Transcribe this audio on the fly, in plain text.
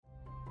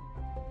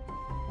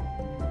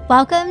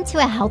Welcome to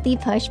a Healthy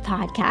Push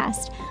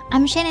podcast.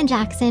 I'm Shannon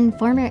Jackson,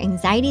 former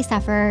anxiety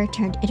sufferer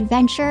turned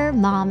adventure,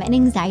 mom, and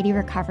anxiety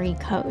recovery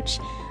coach.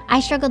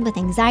 I struggled with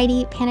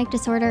anxiety, panic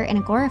disorder, and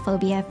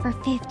agoraphobia for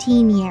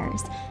 15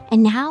 years.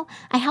 And now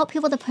I help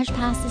people to push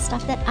past the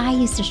stuff that I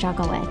used to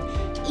struggle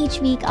with.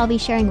 Each week, I'll be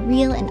sharing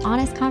real and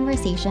honest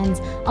conversations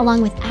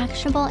along with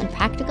actionable and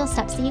practical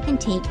steps that you can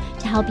take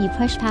to help you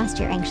push past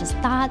your anxious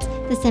thoughts,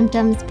 the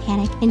symptoms,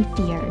 panic, and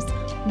fears.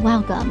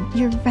 Welcome.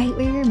 You're right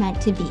where you're meant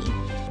to be.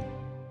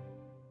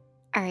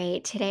 All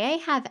right, today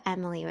I have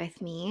Emily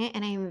with me,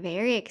 and I'm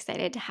very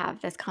excited to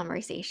have this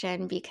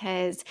conversation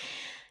because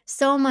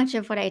so much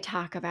of what I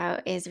talk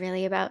about is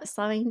really about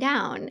slowing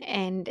down.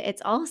 And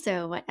it's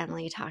also what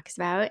Emily talks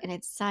about, and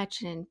it's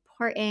such an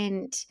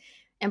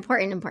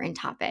important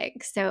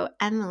topic. So,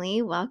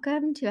 Emily,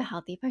 welcome to a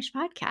Healthy Push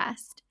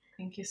podcast.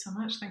 Thank you so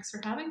much. Thanks for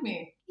having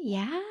me.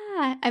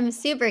 Yeah, I'm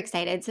super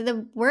excited. So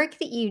the work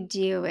that you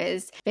do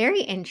is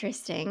very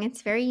interesting.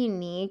 It's very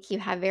unique. You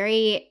have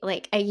very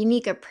a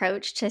unique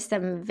approach to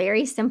some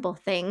very simple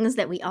things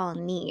that we all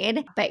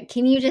need. But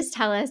can you just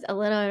tell us a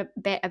little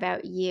bit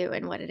about you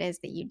and what it is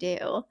that you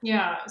do?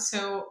 Yeah,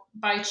 so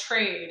by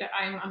trade,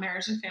 I'm a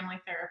marriage and family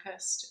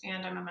therapist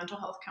and I'm a mental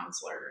health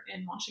counselor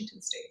in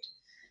Washington State.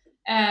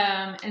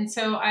 And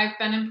so I've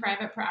been in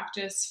private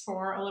practice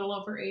for a little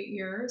over 8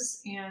 years.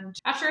 And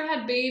after I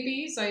had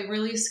babies, I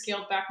really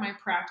scaled back my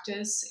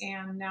practice.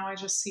 And now I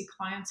just see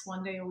clients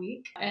one day a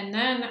week. And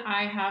then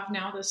I have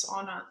now this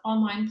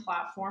online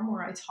platform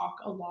where I talk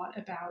a lot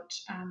about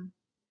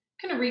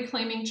kind of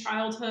reclaiming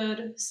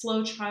childhood,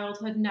 slow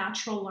childhood,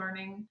 natural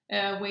learning,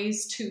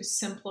 ways to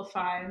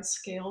simplify and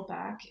scale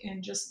back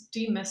and just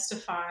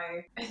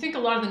demystify, I think, a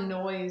lot of the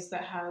noise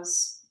that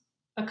has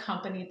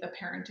accompanied the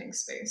parenting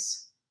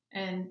space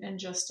and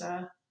just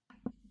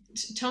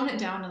tone it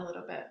down a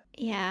little bit.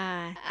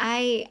 Yeah,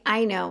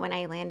 I know when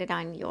I landed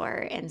on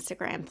your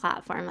Instagram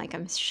platform, like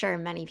I'm sure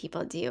many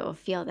people do,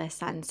 feel this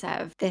sense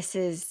of this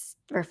is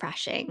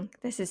refreshing.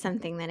 This is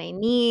something that I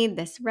need.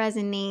 This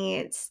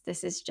resonates.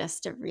 This is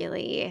just a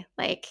really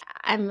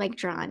I'm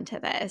drawn to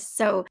this.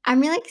 So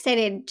I'm really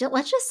excited.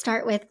 Let's just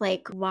start with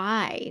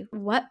why?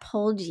 What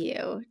pulled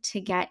you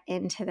to get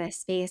into this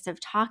space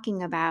of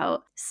talking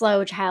about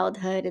slow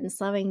childhood and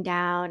slowing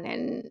down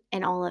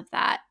and all of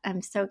that?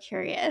 I'm so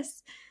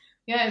curious.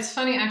 Yeah, it's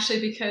funny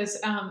actually because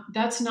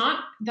that's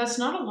not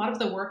a lot of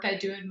the work I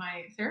do in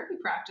my therapy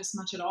practice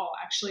much at all.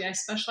 Actually, I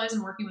specialize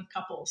in working with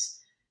couples,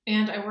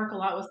 and I work a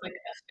lot with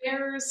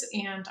affairs,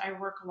 and I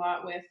work a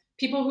lot with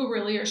people who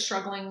really are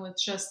struggling with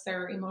just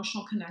their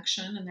emotional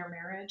connection in their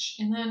marriage,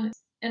 and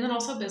then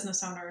also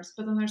business owners.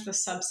 But then there's the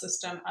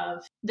subsystem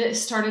of that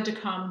started to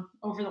come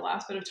over the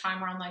last bit of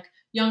time around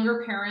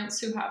younger parents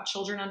who have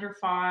children under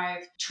 5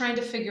 trying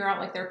to figure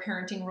out their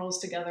parenting roles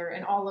together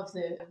and all of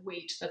the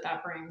weight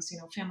that brings,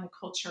 family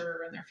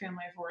culture and their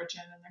family of origin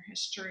and their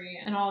history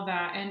and all of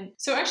that. And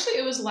so actually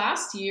it was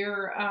last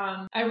year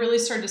I really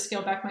started to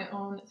scale back my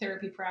own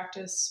therapy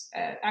practice,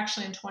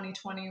 actually in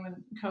 2020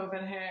 when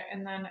COVID hit.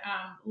 And then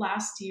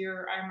last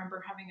year I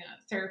remember having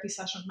a therapy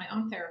session with my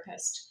own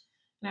therapist.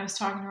 And I was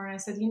talking to her and I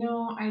said,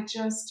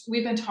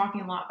 we've been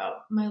talking a lot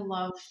about my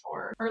love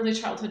for early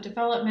childhood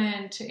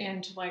development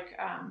and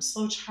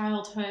slow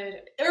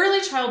childhood.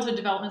 Early childhood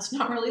development's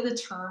not really the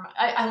term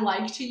I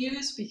like to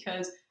use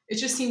because it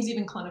just seems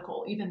even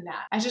clinical, even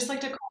that. I just like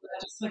to call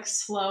it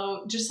just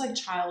slow, just like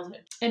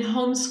childhood and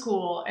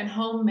homeschool and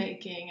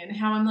homemaking and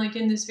how I'm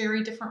in this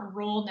very different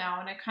role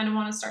now. And I kind of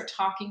want to start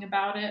talking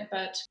about it,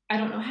 but I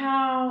don't know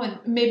how. And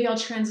maybe I'll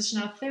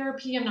transition out of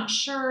therapy. I'm not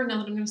sure now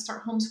that I'm going to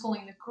start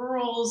homeschooling the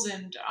girls.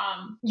 And,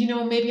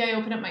 maybe I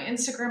open up my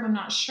Instagram. I'm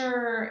not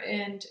sure.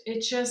 And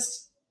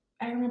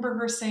I remember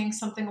her saying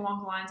something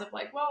along the lines of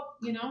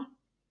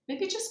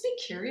maybe just be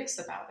curious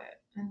about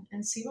it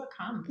and see what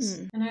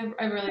comes. And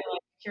I really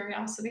like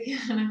curiosity.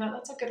 And I thought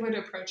that's a good way to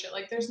approach it.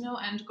 There's no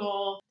end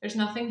goal. There's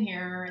nothing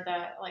here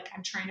that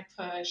I'm trying to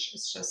push.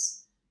 It's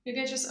just, maybe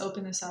I just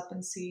open this up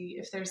and see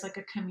if there's a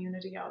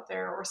community out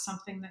there or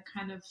something that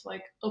kind of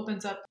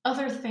opens up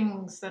other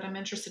things that I'm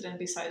interested in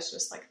besides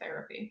just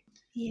therapy.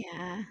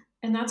 Yeah.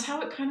 And that's how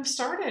it kind of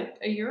started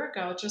a year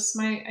ago.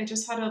 I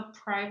just had a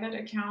private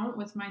account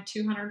with my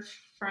 200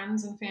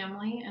 friends and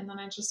family. And then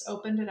I just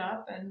opened it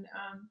up and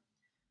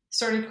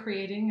started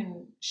creating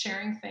and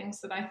sharing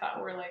things that I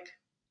thought were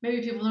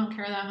maybe people don't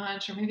care that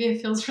much, or maybe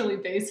it feels really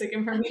basic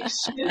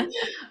information.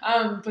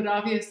 But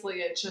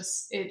obviously it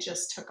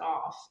just took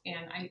off.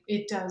 And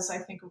it does, I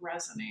think,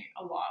 resonate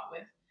a lot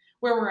with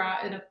where we're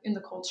at in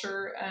the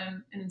culture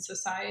and in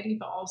society,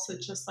 but also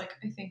just I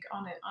think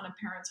on a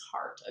parent's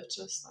heart of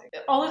just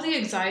all of the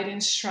anxiety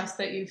and stress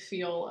that you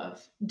feel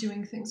of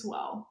doing things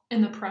well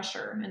and the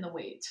pressure and the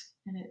weight.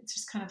 And it's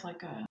just kind of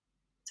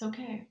it's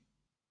okay.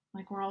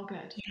 We're all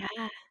good.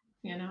 Yeah.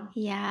 You know?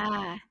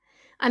 Yeah.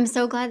 I'm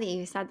so glad that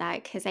you said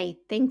that because I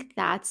think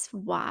that's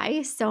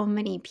why so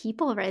many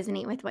people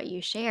resonate with what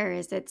you share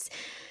is it's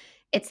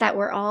that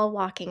we're all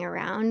walking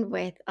around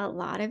with a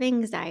lot of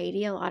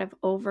anxiety, a lot of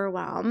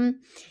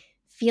overwhelm,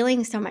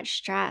 feeling so much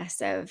stress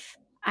of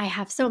I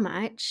have so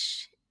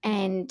much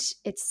and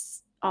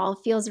it's all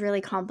feels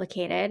really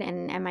complicated,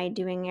 and am I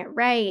doing it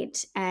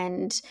right?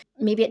 And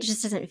maybe it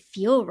just doesn't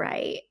feel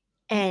right.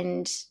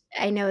 And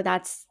I know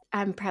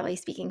I'm probably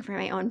speaking from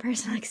my own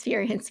personal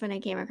experience when I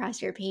came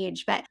across your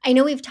page, but I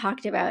know we've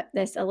talked about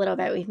this a little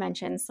bit. We've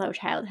mentioned slow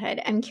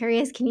childhood. I'm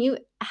curious, can you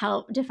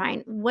help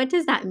define what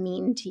does that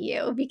mean to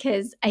you?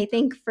 Because I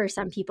think for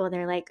some people,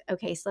 they're like,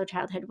 okay, slow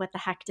childhood, what the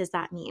heck does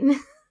that mean?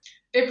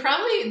 It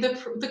probably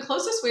the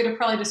closest way to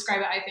probably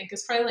describe it, I think,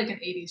 is probably like an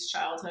 80s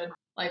childhood,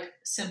 like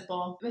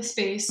simple,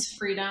 space,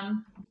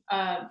 freedom,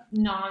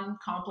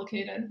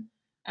 non-complicated,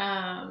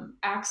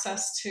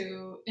 access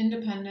to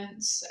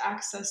independence,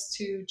 access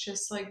to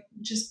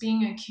just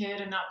being a kid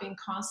and not being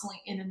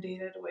constantly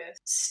inundated with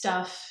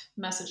stuff,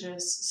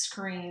 messages,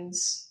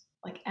 screens,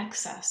 like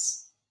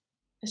excess.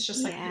 It's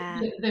just like Yeah.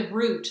 the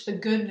root, the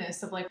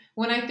goodness of like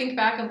when I think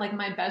back of like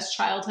my best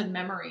childhood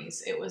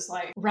memories, it was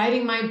like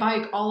riding my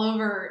bike all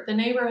over the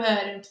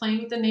neighborhood and playing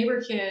with the neighbor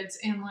kids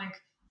and like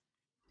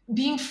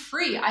being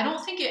free. I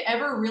don't think it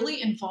ever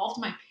really involved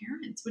my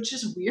parents, which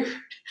is weird.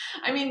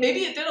 I mean,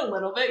 maybe it did a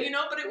little bit,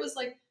 but it was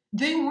like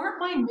they weren't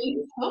my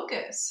main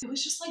focus. It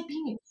was just like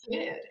being a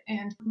kid.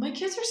 And my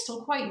kids are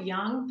still quite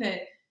young,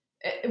 but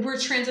we're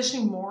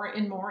transitioning more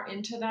and more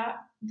into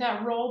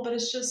that role, but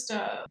it's just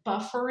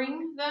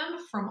buffering them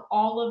from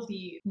all of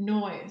the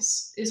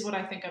noise is what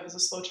I think of as a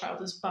slow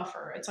child is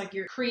buffer. It's like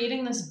you're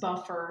creating this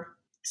buffer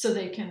so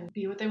they can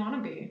be what they want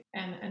to be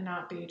and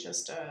not be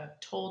just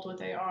told what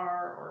they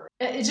are, or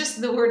it's just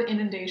the word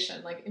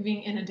inundation, like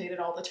being inundated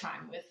all the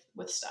time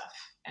with stuff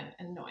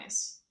and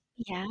noise.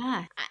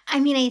 Yeah. I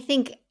mean, I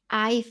think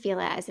I feel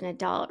it as an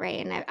adult,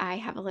 right? And I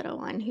have a little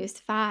one who's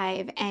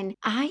 5, and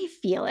I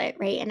feel it,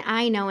 right? And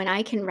I know and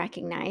I can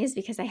recognize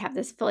because I have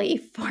this fully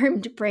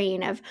formed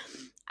brain of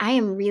I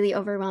am really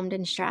overwhelmed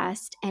and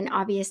stressed. And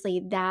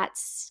obviously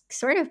that's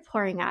sort of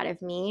pouring out of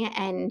me.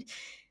 And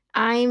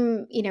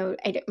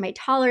my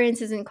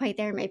tolerance isn't quite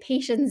there, my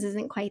patience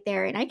isn't quite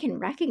there, and I can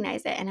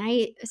recognize it. And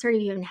I sort of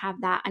even have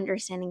that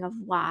understanding of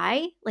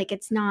why. Like,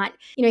 it's not,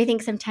 I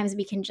think sometimes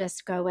we can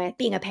just go with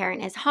being a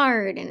parent is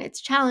hard and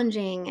it's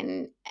challenging.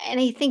 And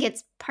I think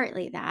it's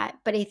partly that,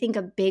 but I think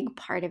a big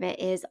part of it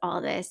is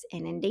all this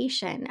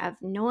inundation of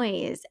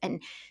noise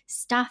and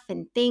stuff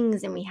and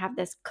things. And we have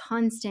this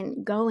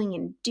constant going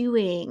and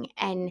doing.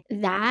 And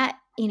that,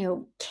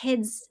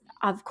 kids,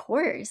 of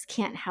course,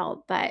 can't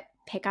help but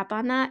pick up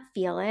on that,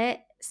 feel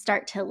it,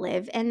 start to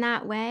live in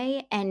that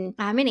way. And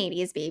I'm an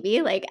 80s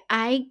baby. Like,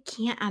 I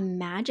can't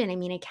imagine. I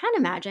mean, I can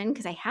imagine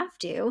because I have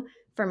to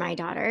for my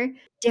daughter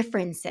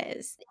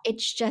differences.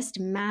 It's just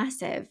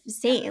massive.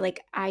 Say,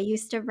 like, I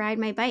used to ride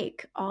my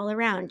bike all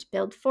around,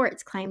 build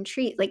forts, climb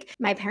trees. Like,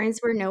 my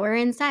parents were nowhere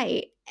in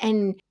sight.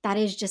 And that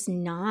is just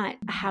not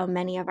how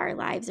many of our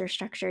lives are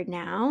structured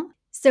now.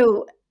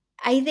 So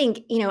I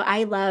think,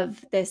 I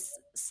love this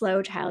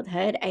slow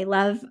childhood. I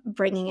love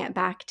bringing it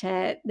back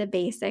to the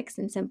basics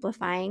and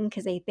simplifying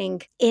because I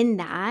think in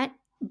that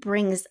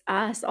brings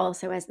us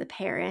also as the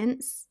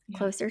parents Yeah.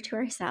 closer to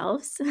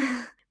ourselves.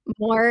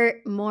 More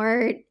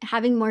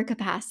having more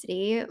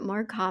capacity,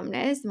 more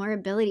calmness, more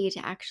ability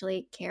to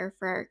actually care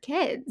for our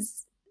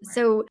kids. Right.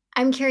 So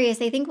I'm curious,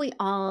 I think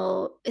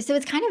so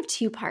it's kind of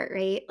two-part,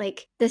 right?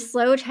 Like the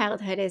slow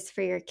childhood is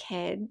for your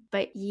kid,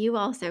 but you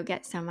also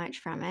get so much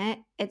from it.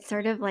 It's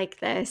sort of like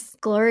this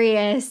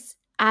glorious,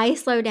 I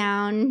slow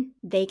down,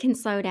 they can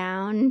slow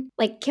down.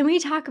 Like, can we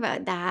talk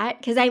about that?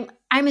 Because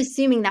I'm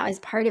assuming that was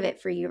part of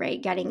it for you,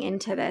 right? Getting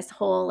into this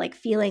whole like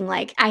feeling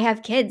like I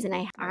have kids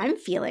and I'm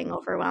feeling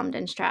overwhelmed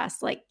and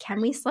stressed. Like,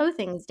 can we slow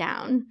things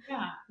down?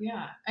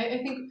 Yeah. I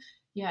think,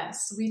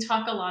 yes, we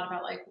talk a lot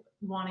about like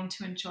wanting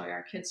to enjoy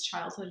our kids'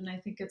 childhood. And I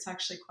think it's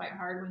actually quite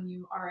hard when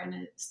you are in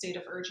a state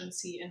of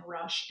urgency and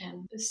rush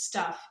and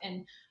stuff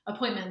and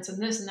appointments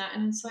and this and that.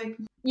 And it's like,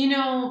 we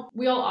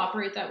all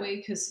operate that way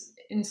because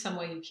in some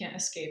way you can't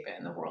escape it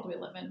in the world we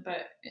live in.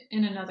 But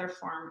in another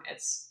form,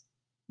 it's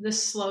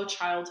this slow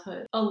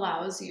childhood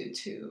allows you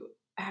to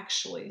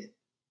actually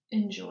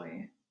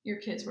enjoy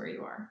your kids where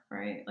you are,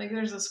 right? Like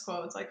there's this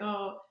quote, it's like,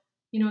 oh,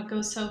 it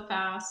goes so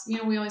fast.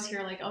 We always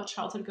hear like, oh,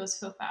 childhood goes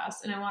so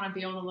fast. And I want to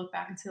be able to look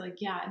back and say, like,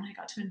 yeah, and I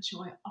got to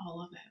enjoy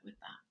all of it with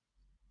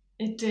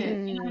them. It did.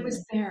 And I Mm,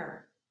 was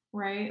there,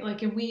 right?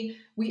 Like, and we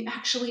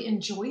actually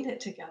enjoyed it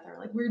together.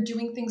 Like we're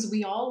doing things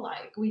we all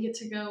like. We get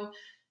to go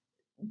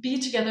be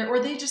together, or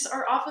they just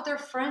are off with their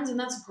friends, and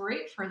that's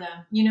great for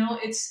them.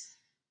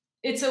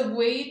 It's a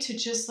way to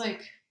just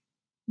like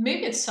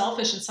maybe it's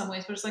selfish in some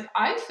ways, but it's like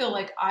I feel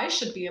like I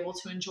should be able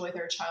to enjoy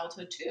their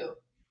childhood too.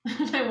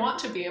 And I want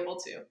to be able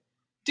to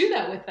do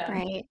that with them.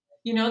 right.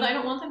 I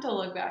don't want them to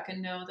look back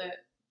and know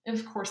that,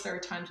 of course, there are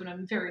times when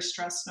I'm very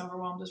stressed and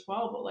overwhelmed as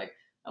well, but like,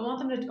 I want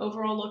them to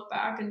overall look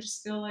back and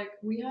just feel like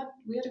we had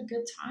a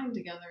good time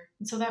together.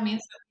 And so that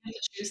means that we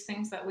have to choose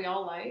things that we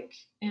all like.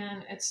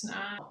 And it's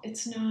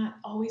not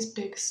always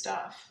big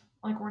stuff.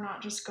 Like we're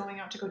not just going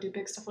out to go do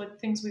big stuff. Like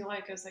things we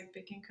like is like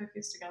baking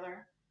cookies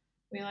together.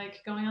 We like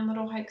going on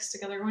little hikes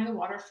together, going to the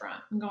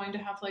waterfront and going to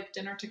have like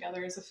dinner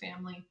together as a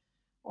family,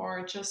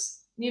 or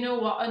just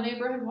a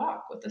neighborhood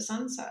walk with the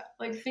sunset,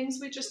 like things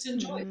we just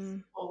enjoy. Hmm.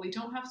 Well, we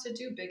don't have to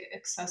do big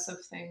excessive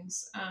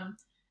things.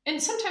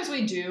 And sometimes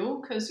we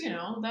do because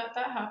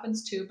that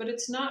happens too, but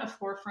it's not a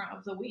forefront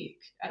of the week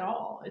at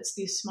all. It's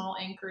these small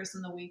anchors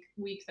in the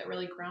week that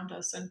really ground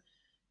us and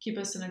keep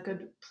us in a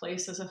good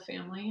place as a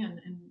family, and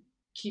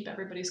keep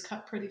everybody's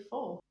cup pretty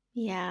full.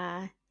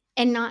 Yeah.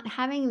 And not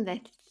having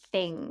the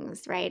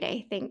things, right?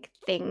 I think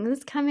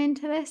things come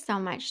into this so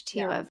much too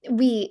Yeah. of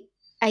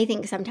I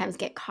think sometimes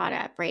get caught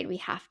up, right? We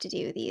have to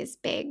do these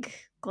big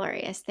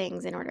glorious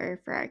things in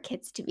order for our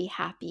kids to be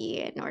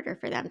happy, in order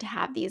for them to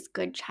have these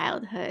good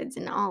childhoods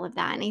and all of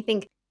that. And I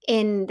think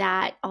in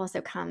that also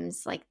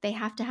comes like they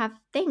have to have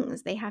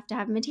things, they have to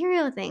have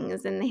material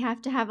things, and they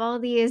have to have all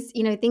these,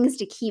 things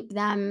to keep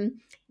them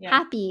Yeah.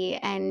 happy.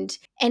 And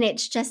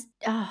it's just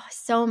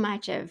so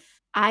much of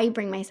I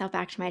bring myself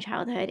back to my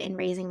childhood and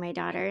raising my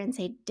daughter and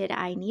say, did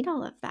I need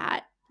all of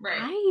that?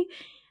 Right.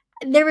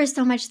 There was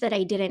so much that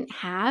I didn't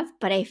have,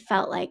 but I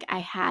felt like I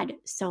had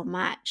so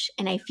much.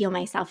 And I feel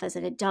myself as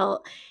an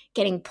adult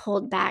getting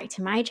pulled back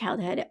to my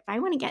childhood. If I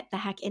want to get the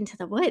heck into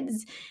the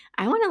woods,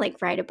 I want to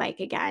like ride a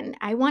bike again.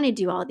 I want to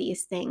do all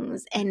these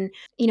things. And,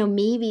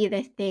 maybe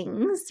the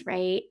things,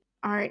 right,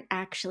 aren't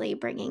actually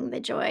bringing the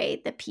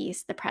joy, the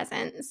peace, the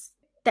presence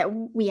that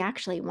we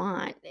actually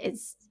want.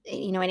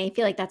 And I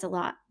feel like that's a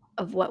lot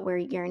of what we're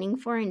yearning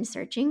for and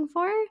searching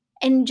for.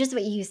 And just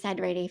what you said,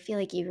 right? I feel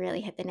like you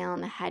really hit the nail on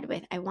the head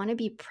with I want to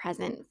be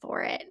present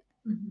for it.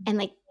 Mhm. And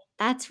like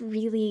that's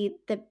really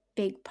the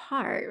big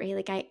part, right?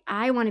 Like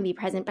I want to be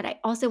present, but I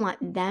also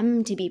want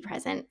them to be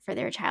present for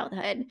their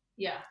childhood.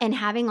 Yeah. And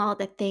having all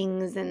the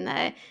things and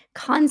the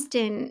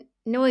constant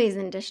noise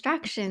and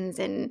distractions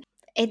and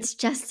it's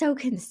just so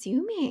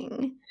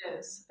consuming. It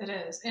is. It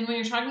is. And when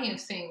you're talking of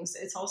things,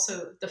 it's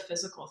also the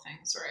physical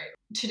things, right?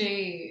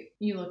 Today,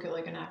 you look at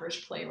like an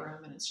average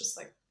playroom and it's just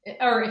like,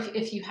 or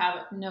if you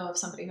know of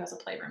somebody who has a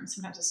playroom,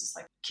 sometimes it's just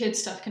like kid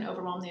stuff can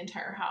overwhelm the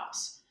entire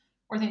house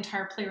or the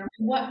entire playroom.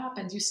 And what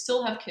happens? You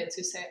still have kids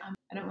who say,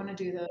 I don't want to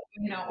do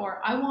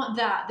or I want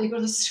that. They go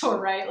to the store,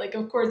 right? Like,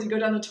 of course, you go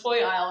down the toy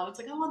aisle and it's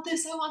like, I want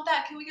this, I want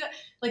that. Can we go?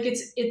 Like,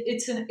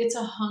 it's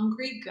a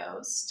hungry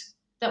ghost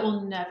that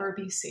will never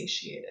be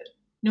satiated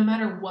no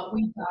matter what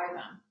we buy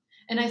them.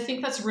 And I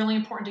think that's really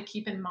important to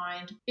keep in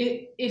mind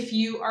if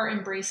you are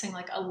embracing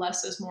like a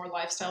less is more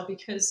lifestyle,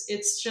 because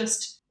it's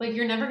just like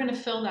you're never going to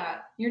fill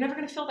that. You're never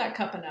going to fill that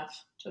cup enough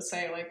to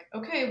say like,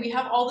 okay, we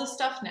have all this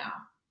stuff now.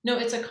 No,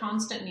 it's a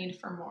constant need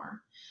for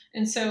more.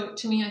 And so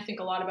to me, I think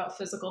a lot about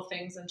physical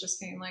things and just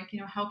being like,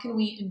 how can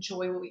we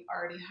enjoy what we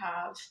already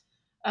have,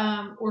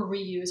 or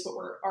reuse what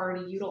we're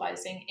already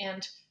utilizing?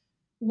 And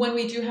when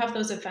we do have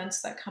those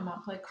events that come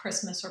up like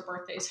Christmas or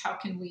birthdays, how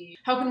can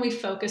we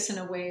focus in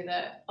a way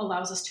that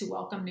allows us to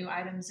welcome new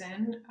items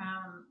in,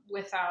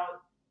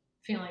 without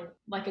feeling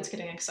like it's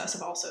getting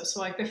excessive also. So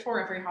like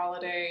before every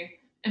holiday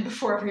and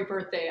before every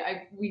birthday,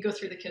 we go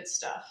through the kids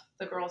stuff,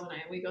 the girls and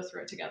we go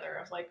through it together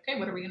of like, okay,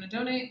 what are we going to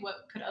donate?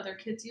 What could other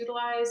kids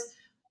utilize?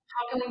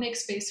 How can we make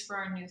space for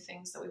our new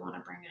things that we want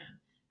to bring in?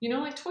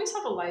 Like toys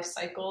have a life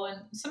cycle,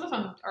 and some of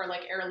them are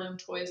like heirloom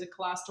toys that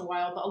can last a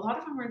while, but a lot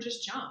of them are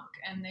just junk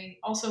and they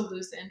also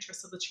lose the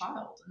interest of the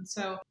child. And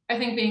so I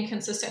think being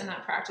consistent in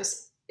that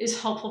practice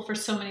is helpful for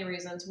so many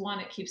reasons. One,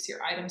 it keeps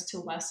your items to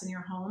less in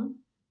your home,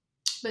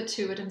 but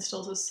two, it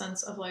instills a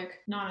sense of like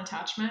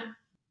non-attachment.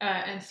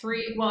 And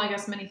three, well, I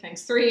guess many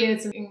things. Three,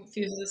 it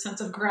infuses a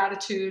sense of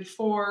gratitude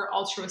for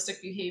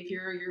altruistic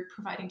behavior you're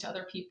providing to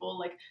other people.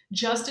 Like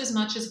just as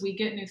much as we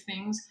get new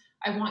things,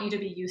 I want you to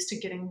be used to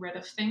getting rid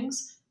of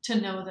things, to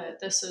know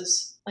that this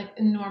is like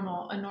a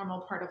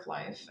normal part of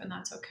life, and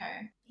that's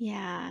okay.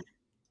 Yeah.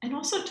 And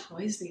also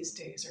toys these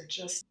days are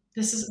just,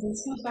 this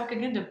goes back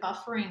again to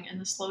buffering and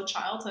the slow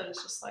childhood.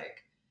 It's just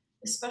like,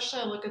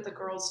 especially I look at the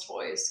girls'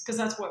 toys because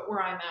that's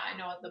where I'm at. I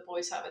know the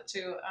boys have it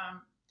too,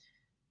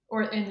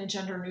 or in the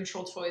gender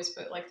neutral toys,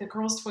 but like the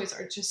girls' toys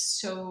are just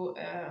so,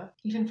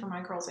 even for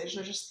my girls' age,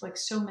 they're just like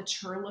so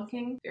mature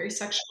looking, very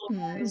Mm.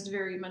 sexualized,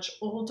 very much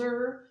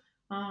older.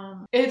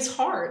 It's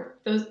hard.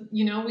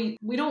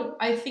 We don't.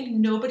 I think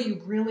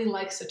nobody really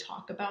likes to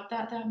talk about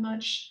that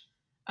much,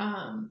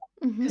 Hmm.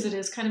 because it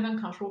is kind of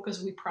uncomfortable.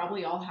 Because we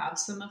probably all have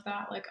some of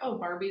that, like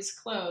Barbie's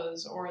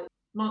clothes, or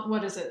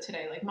what is it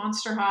today, like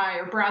Monster High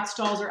or Bratz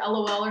dolls or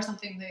LOL or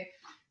something.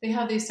 They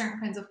have these certain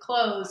kinds of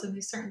clothes and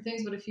these certain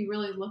things, but if you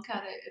really look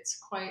at it, it's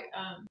quite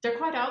they're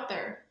quite out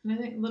there, and I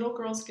think little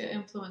girls get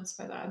influenced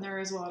by that, and there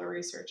is a lot of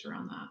research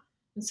around that.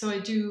 And so I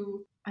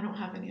don't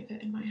have any of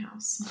it in my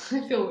house.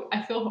 I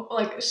feel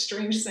like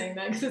strange saying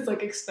that because it's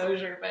like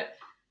exposure, but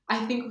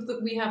I think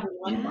that we have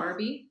one Yeah.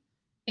 Barbie,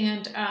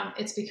 and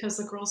it's because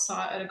the girls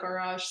saw it at a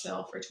garage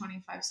sale for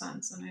 25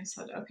 cents, and I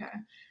said okay,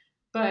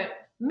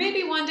 but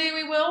maybe one day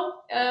we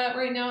will.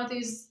 Right now at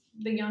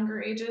the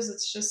younger ages,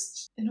 it's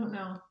just I don't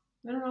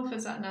know if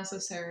it's that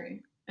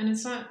necessary, and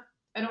it's not.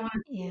 I don't want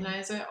to Yeah.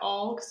 demonize it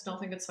all because I don't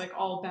think it's like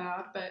all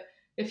bad, but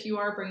if you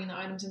are bringing the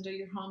items into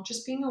your home,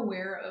 just being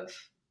aware of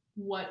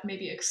what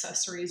maybe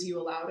accessories you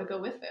allow to go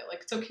with it.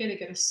 Like it's okay to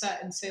get a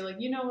set and say like,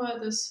 you know what,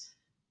 this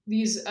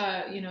these,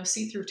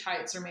 see-through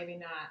tights are maybe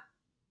not,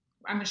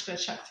 I'm just going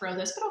to throw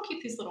this, but I'll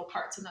keep these little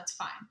parts and that's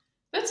fine.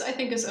 That's, I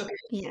think, is okay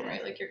too, Yeah.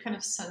 right? Like you're kind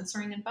of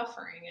censoring and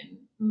buffering and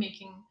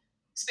making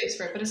space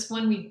for it. But it's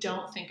when we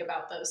don't think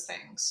about those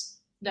things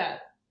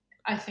that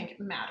I think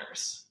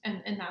matters.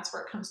 And that's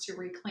where it comes to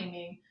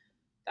reclaiming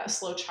that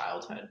slow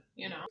childhood,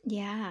 you know?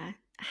 Yeah.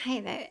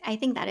 I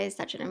think that is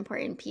such an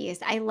important piece.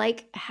 I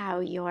like how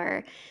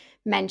you're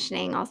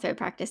mentioning also a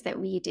practice that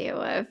we do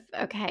of,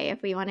 okay,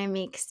 if we want to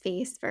make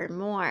space for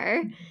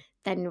more, Mhm.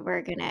 then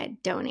we're going to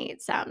donate Yeah.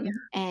 some.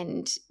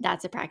 And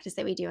that's a practice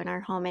that we do in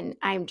our home. And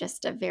I'm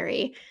just a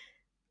very,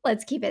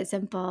 let's keep it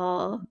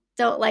simple,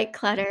 don't like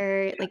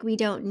clutter. Like, we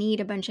don't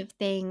need a bunch of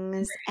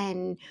things.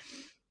 And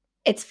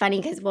it's funny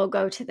because we'll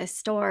go to the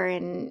store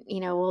and,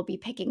 we'll be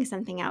picking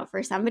something out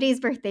for somebody's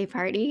birthday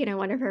party,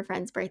 one of her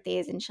friends'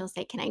 birthdays, and she'll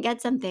say, "Can I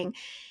get something?"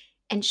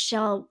 And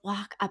she'll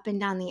walk up and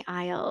down the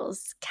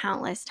aisles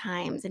countless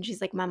times, and she's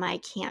like, "Mama, I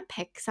can't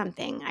pick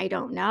something. I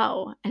don't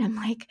know." And I'm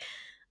like,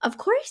 "Of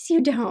course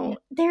you Yeah. don't.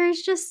 There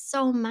is just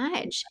so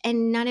much,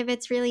 and none of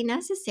it's really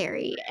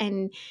necessary."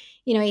 And,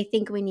 I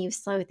think when you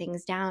slow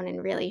things down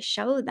and really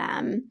show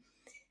them,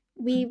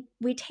 we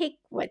take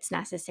what's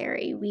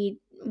necessary. We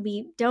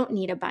don't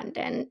need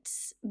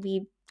abundance.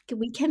 We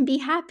can be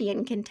happy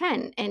and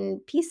content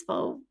and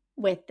peaceful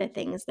with the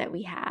things that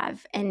we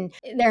have. And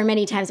there are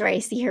many times where I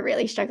see her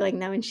really struggling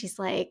though, and she's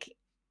like,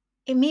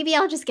 maybe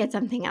I'll just get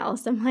something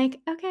else. I'm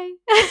like, okay.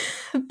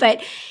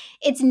 But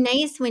it's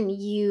nice when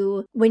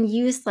you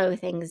slow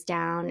things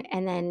down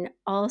and then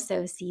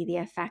also see the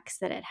effects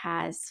that it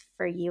has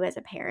for you as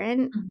a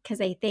parent. Mhm.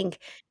 Because I think,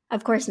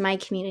 of course, my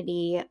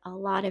community, a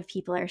lot of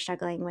people are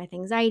struggling with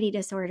anxiety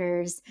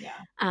disorders. Yeah.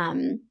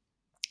 Um,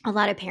 a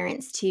lot of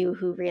parents too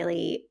who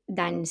really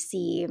then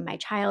see my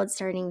child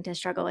starting to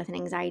struggle with an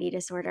anxiety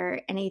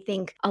disorder. And I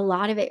think a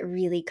lot of it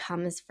really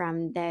comes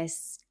from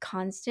this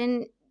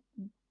constant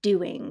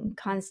doing,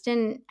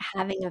 constant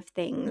having of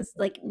things,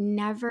 like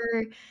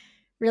never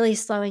really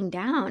slowing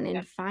down Yeah.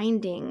 and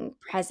finding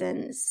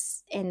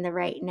presence in the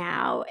right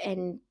now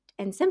and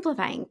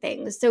simplifying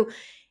things. So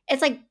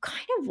it's like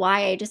kind of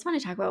why I just want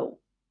to talk about,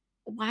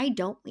 why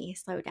don't we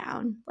slow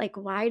down? Like,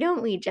 why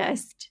don't we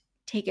just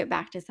take it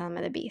back to some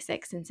of the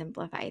basics and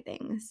simplify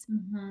things?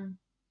 Mhm.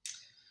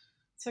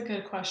 It's a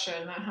good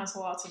question. That has a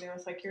lot to do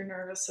with like your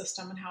nervous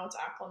system and how it's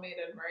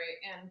acclimated,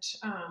 right?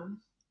 And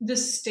the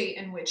state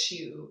in which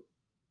you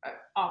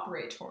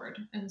operate toward.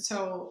 And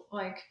so,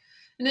 like,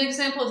 an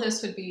example of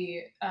this would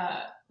be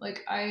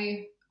like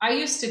I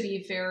used to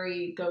be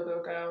very go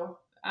go go.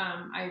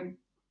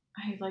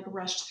 I like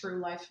rushed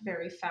through life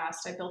very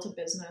fast. I built a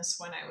business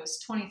when I was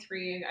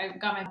 23. I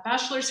got my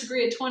bachelor's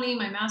degree at 20,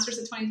 my master's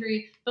at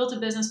 23. Built a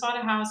business, bought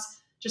a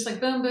house, just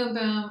like boom, boom,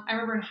 boom. I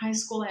remember in high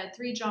school I had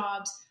 3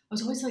 jobs. I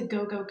was always like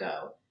go, go,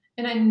 go.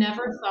 And I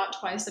never thought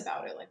twice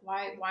about it. Like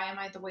why am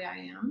I the way I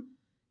am?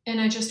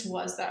 And I just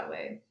was that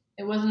way.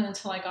 It wasn't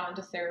until I got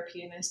into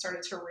therapy and I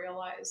started to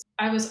realize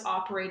I was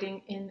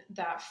operating in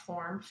that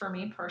form for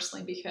me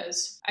personally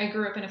because I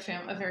grew up in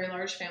a very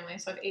large family.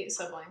 So I have 8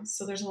 siblings.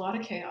 So there's a lot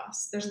of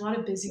chaos. There's a lot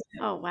of busyness.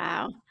 Oh,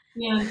 wow.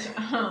 And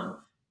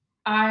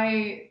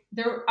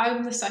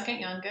I'm the second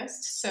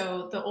youngest,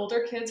 so the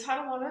older kids had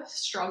a lot of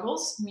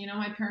struggles.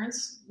 My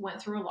parents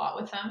went through a lot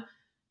with them,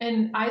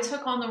 and I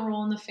took on the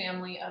role in the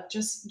family of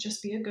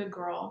just be a good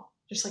girl,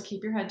 just like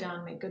keep your head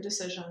down, make good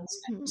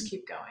decisions, and just Mhm.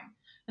 keep going.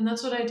 And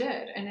that's what I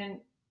did. And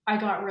then I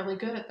got really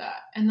good at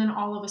that. And then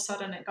all of a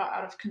sudden, it got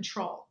out of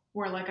control,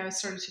 where like I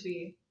started to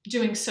be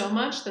doing so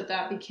much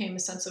that became a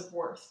sense of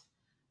worth.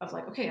 Of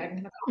like, okay, I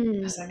can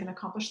accomplish this, I can Mm.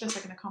 accomplish this,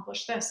 I can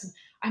accomplish this, and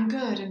I'm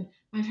good, and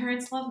my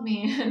parents love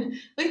me and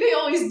like they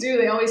always do,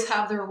 they always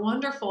have, they're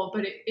wonderful,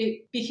 but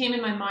it became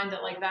in my mind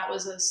that like that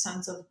was a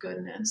sense of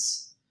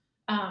goodness,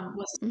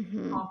 was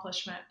Mhm.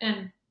 accomplishment.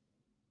 And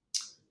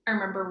I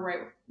remember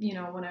right,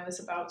 when I was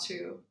about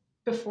to,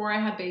 before I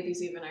had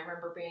babies even, I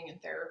remember being in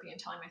therapy and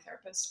telling my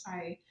therapist,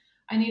 I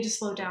need to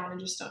slow down, I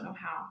just don't know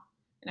how.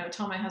 And I would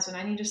tell my husband,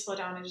 I need to slow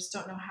down, I just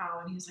don't know how.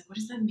 And he was like, what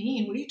does that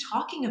mean, what are you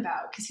talking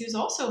about? Because he was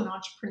also an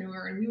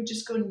entrepreneur and we would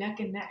just go neck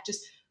and neck,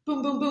 just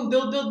boom boom boom,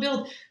 build build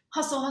build,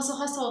 hustle hustle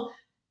hustle.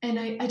 And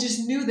I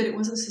just knew that it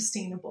wasn't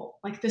sustainable,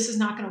 like this is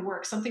not going to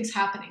work, something's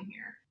happening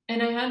here.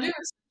 And I had to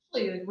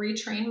essentially like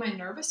retrain my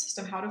nervous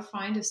system how to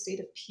find a state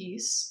of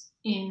peace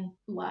in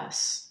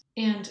less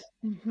and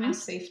find Mhm.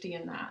 safety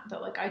in that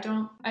like I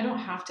don't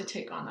have to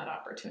take on that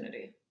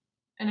opportunity,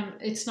 and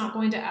it's not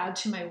going to add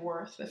to my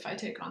worth if I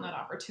take on that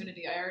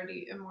opportunity. I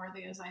already am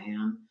worthy as I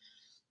am.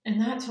 And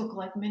that took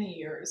like many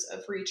years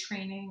of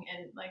retraining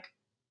and like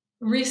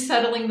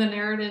resettling the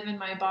narrative in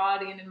my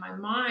body and in my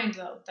mind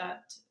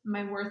that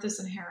my worth is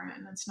inherent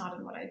and it's not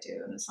in what I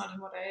do and it's not in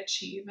what I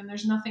achieve, and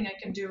there's nothing I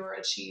can do or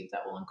achieve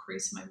that will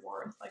increase my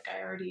worth, like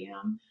I already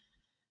am.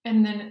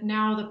 And then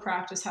now the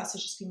practice has to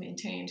just be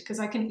maintained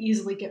because I can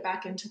easily get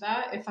back into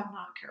that if I'm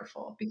not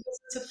careful, because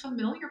it's a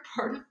familiar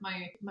part of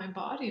my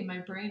body, my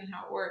brain, and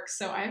how it works.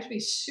 So I have to be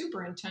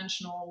super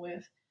intentional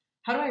with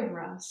how do I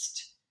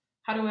rest?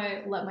 How do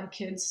I let my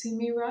kids see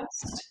me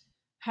rest?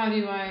 How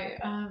do I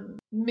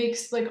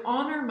makes like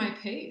honor my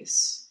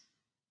pace?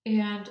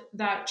 And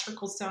that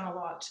trickles down a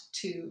lot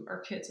to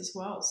our kids as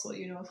well. So,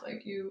 if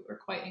like you are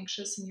quite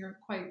anxious and you're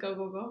quite go,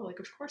 go, go, like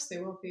of course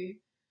they will be,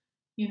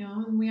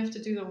 and we have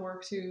to do the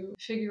work to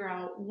figure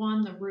out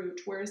one, the root,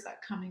 where is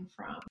that coming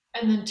from?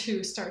 And then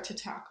two, start to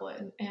tackle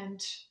it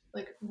and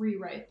like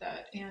rewrite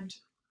that and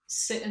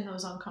sit in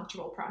those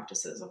uncomfortable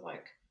practices of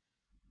like,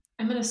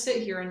 I'm going to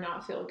sit here and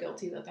not feel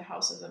guilty that the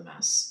house is a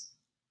mess.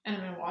 And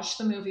I'm going to watch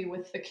the movie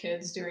with the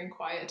kids during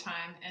quiet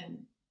time and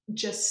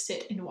just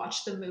sit and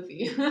watch the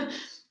movie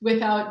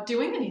without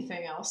doing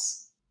anything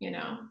else. It's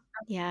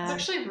Yeah.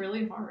 actually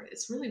really hard.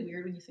 It's really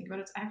weird when you think about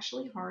it. It's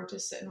actually hard to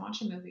sit and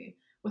watch a movie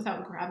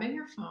without grabbing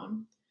your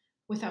phone,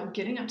 without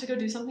getting up to go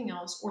do something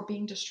else, or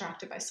being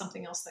distracted by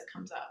something else that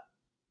comes up.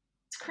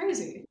 It's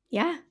crazy.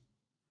 Yeah.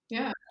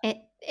 Yeah.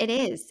 It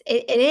is.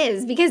 It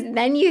is because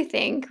then you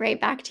think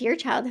right back to your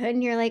childhood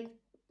and you're like,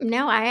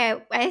 no,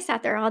 I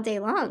sat there all day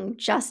long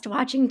just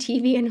watching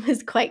TV and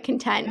was quite Yeah.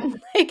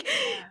 content. Like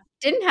Yeah.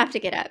 didn't have to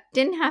get up,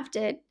 didn't have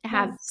to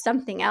have Yes.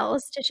 something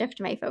else to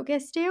shift my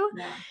focus to.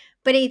 Yeah.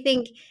 But I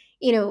think,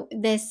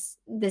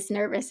 this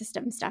nervous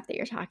system stuff that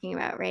you're talking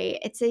about, right?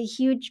 It's a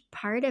huge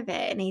part of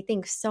it. And I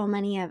think so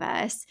many of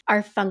us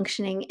are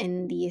functioning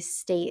in these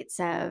states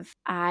of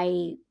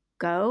I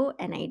go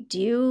and I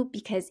do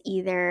because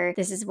either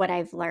this is what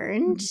I've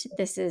learned, Mhm.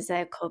 this is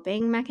a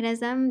coping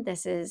mechanism,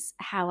 this is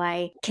how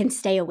I can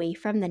stay away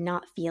from the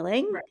not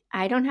feeling. Right.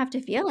 I don't have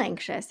to feel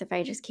anxious if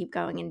I just keep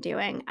going and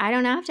doing. I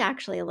don't have to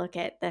actually look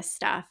at this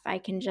stuff. I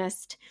can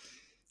just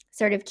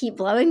sort of keep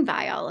blowing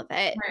by all of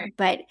it. Right.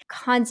 But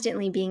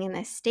constantly being in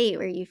this state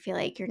where you feel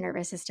like your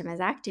nervous system is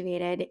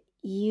activated,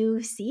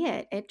 you see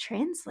it, it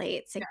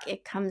translates, Yeah.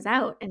 it comes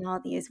out in all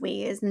these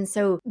ways. And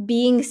so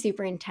being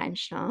super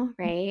intentional,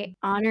 right?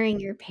 Honoring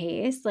your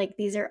pace, like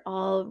these are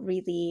all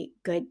really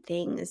good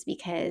things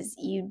because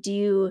you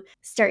do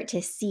start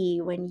to see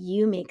when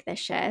you make the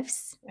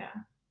shifts, Yeah.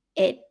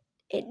 it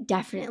it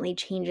definitely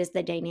changes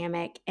the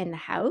dynamic in the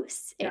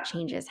house. Yeah. It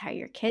changes how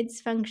your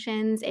kids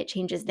functions. It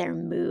changes their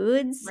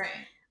moods. Right.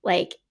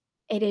 Like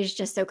it is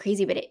just so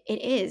crazy, but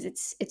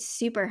it's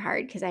super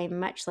hard because I'm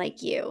much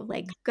like you,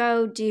 like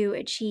go, do,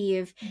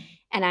 achieve. Mhm.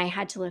 And I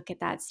had to look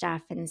at that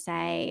stuff and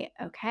say,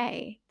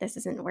 okay, this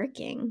isn't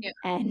working. Yeah.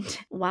 And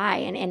why?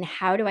 And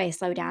how do I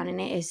slow down? And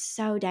it is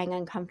so dang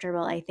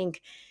uncomfortable. I think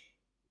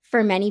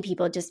for many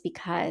people, just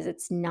because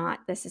it's not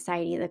the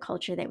society, the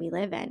culture that we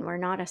live in. We're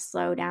not a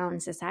slow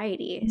down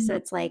society. So No.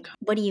 it's like,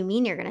 what do you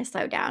mean you're going to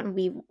slow down?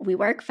 We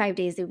work 5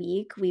 days a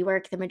week. We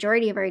work the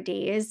majority of our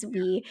days.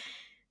 We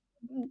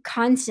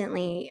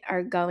constantly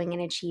are going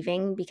and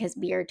achieving because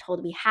we are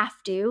told we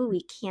have to.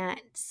 We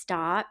can't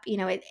stop.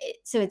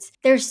 So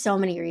there's so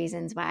many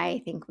reasons why I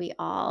think we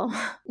all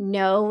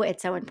know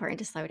it's so important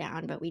to slow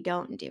down, but we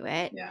don't do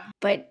it. Yeah.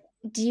 But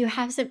do you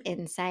have some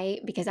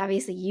insight? Because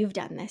obviously you've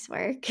done this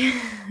work.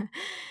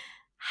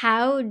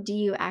 How do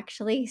you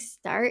actually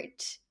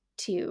start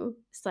to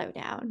slow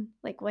down?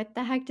 Like, what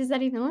the heck does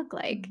that even look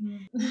like?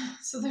 Mhm.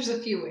 So there's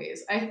a few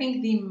ways. I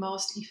think the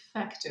most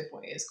effective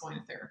way is going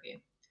to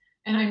therapy.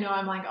 And I know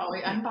I'm like, oh,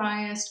 I'm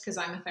biased because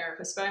I'm a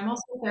therapist, but I'm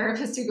also a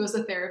therapist who goes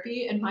to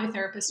therapy, and my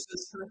therapist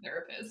goes to her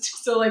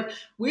therapist. So, like,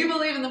 we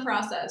believe in the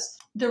process.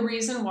 The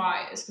reason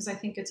why is because I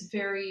think it's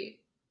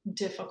very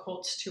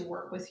difficult to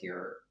work with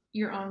your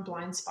own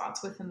blind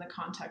spots within the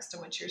context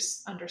in which you're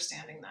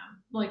understanding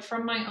them. Like,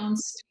 from my own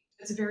state,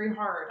 it's very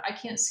hard. I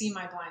can't see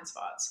my blind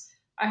spots.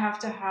 I have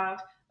to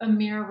have a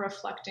mirror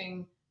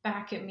reflecting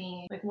back at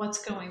me, like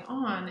what's going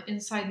on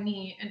inside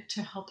me, and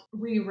to help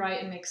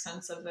rewrite and make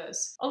sense of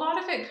this. A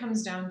lot of it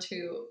comes down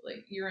to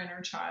like your inner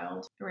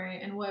child,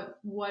 right? And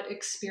what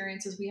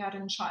experiences we had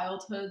in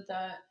childhood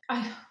that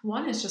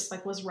one is just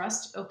like, was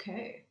rest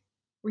okay?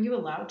 Were you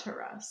allowed to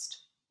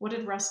rest? What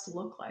did rest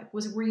look like?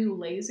 Were you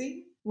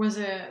lazy? Was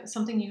it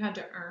something you had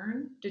to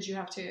earn? Did you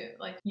have to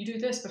like, you do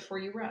this before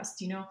you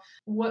rest?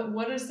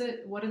 What is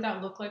it? What did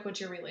that look like? What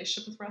your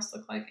relationship with rest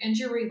look like? And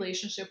your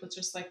relationship with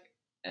just like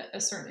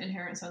a certain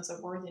inherent sense of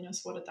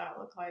worthiness. What did that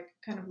look like?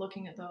 Kind of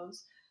looking at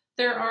those.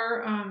 There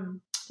are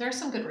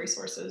some good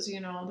resources.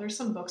 There's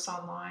some books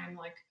online.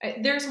 Like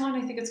there's one,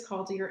 I think it's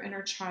called Your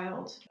Inner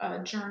Child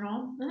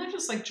Journal, and they're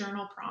just like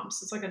journal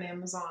prompts. It's like an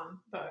Amazon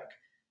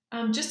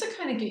book. Just to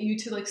kind of get you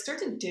to like start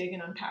to dig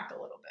and unpack a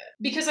little bit,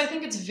 because I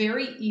think it's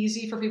very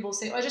easy for people to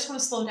say, oh, I just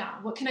want to slow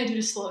down. What can I do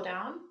to slow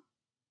down?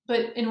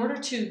 But in order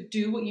to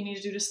do what you need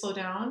to do to slow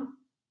down,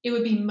 it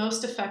would be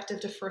most effective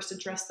to first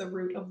address the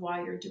root of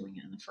why you're doing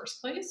it in the first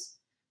place.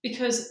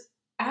 Because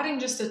adding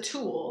just a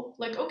tool,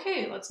 like,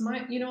 okay, let's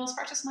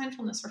practice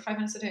mindfulness for 5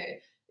 minutes a day,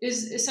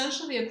 is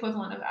essentially the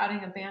equivalent of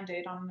adding a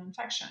band-aid on an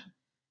infection.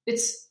 It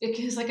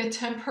is like a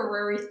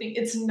temporary thing.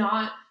 It's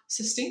not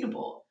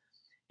sustainable.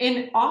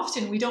 And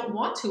often we don't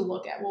want to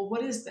look at, well,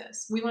 what is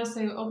this? We want to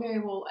say, okay,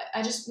 well,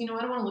 I just, I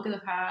don't want to look at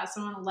the past.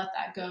 I want to let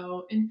that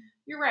go. And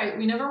you're right.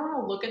 We never want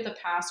to look at the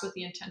past with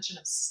the intention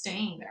of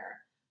staying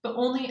there, but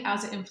only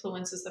as it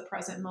influences the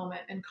present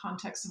moment and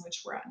context in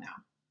which we're at now.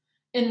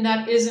 And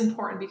that is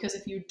important because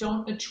if you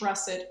don't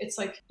address it, it's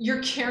like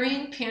you're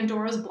carrying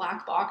Pandora's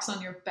black box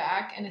on your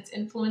back and it's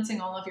influencing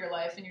all of your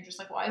life. And you're just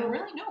like, well, I don't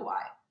really know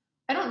why.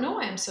 I don't know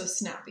why I'm so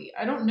snappy.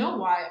 I don't know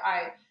why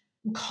I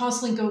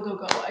constantly go, go,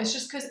 go. It's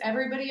just because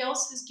everybody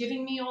else is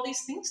giving me all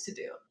these things to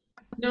do.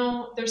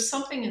 No, there's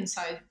something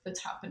inside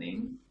that's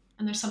happening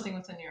and there's something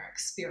within your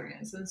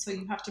experience. And so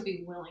you have to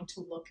be willing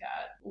to look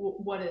at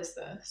what is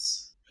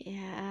this?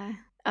 Yeah.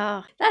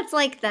 Oh, that's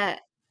like the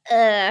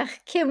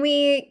can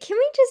we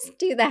just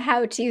do the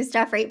how-to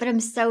stuff, right? But I'm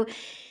so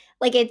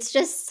like it's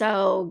just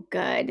so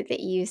good that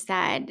you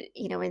said,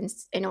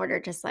 in order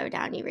to slow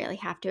down, you really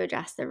have to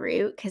address the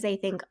root because I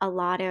think a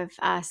lot of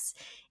us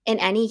in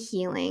any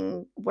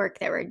healing work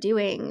that we're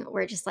doing,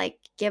 we're just like,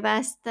 give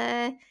us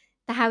the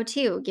how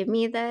to, give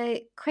me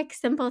the quick,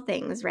 simple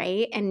things,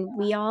 right? And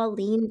we all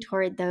lean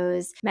toward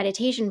those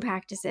meditation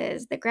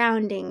practices, the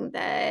grounding,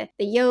 the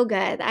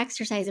yoga, the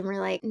exercise, and we're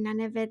like,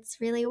 none of it's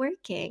really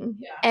working.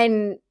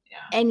 Yeah.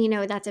 Yeah.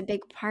 And that's a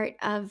big part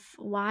of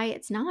why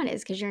it's not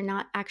is because you're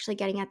not actually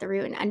getting at the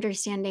root and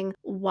understanding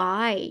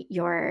why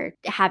you're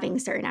having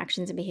certain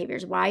actions and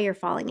behaviors, why you're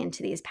falling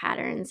into these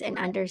patterns, and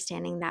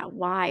understanding that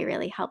why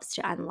really helps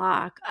to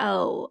unlock,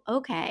 oh,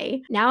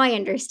 okay, now I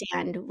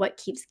understand what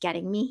keeps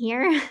getting me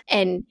here.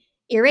 And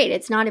you're right,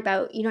 it's not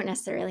about, you don't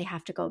necessarily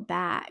have to go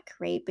back,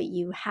 right? But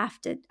you have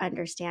to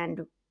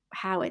understand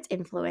how it's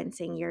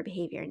influencing your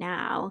behavior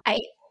now.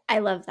 I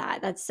love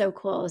that. That's so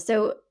cool.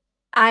 So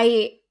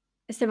I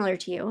similar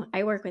to you,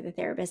 I work with a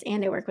therapist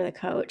and I work with a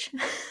coach.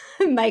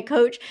 My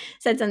coach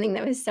said something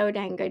that was so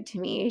dang good to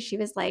me. She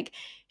was like,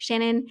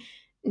 Shannon,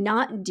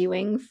 not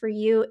doing for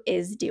you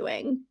is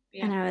doing.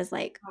 Yeah. And I was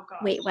like, Oh gosh.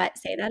 wait, what?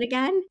 Say that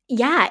again?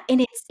 Yeah.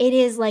 And it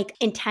is like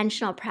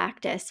intentional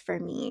practice for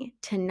me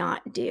to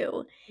not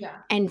do. Yeah.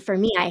 And for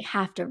me, I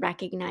have to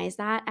recognize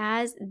that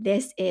as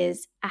this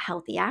is a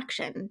healthy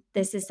action.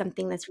 This is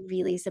something that's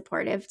really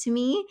supportive to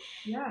me.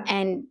 Yeah.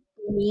 And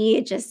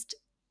me just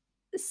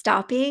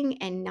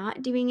stopping and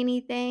not doing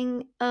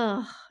anything,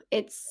 oh,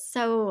 it's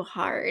so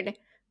hard.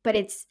 But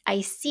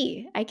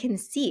I can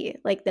see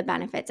like the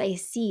benefits. I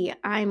see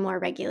I'm more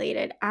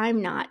regulated.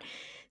 I'm not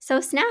so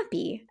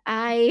snappy.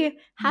 I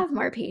have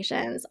more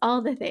patience,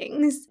 all the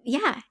things.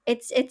 Yeah,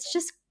 it's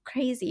just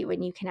crazy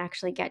when you can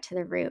actually get to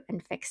the root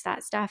and fix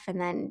that stuff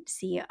and then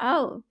see,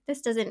 oh,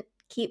 this doesn't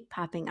keep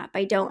popping up.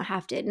 I don't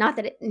have to, not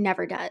that it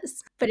never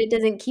does, but it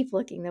doesn't keep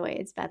looking the way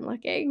it's been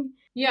looking.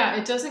 Yeah,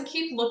 it doesn't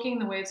keep looking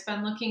the way it's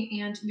been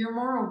looking, and you're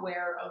more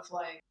aware of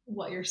like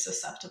what you're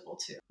susceptible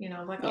to.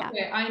 Like, Yeah.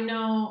 okay, I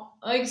know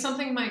like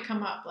something might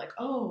come up, like,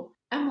 oh,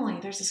 Emily,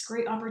 there's this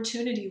great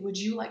opportunity. Would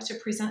you like to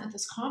present at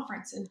this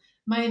conference? And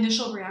my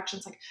initial reaction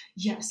is like,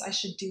 yes, I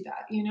should do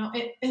that,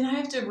 and I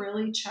have to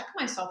really check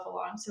myself a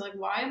lot and say, like,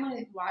 why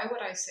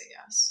would I say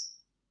yes?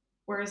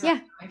 Where is that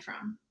Yeah. coming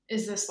from?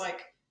 Is this like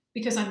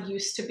because I'm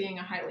used to being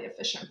a highly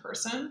efficient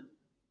person?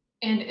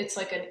 And it's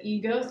like an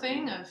ego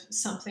thing of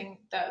something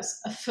that's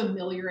a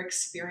familiar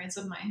experience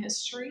of my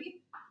history,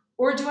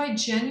 or do I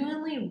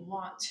genuinely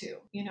want to?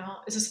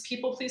 Is this a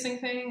people pleasing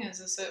thing? Is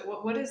this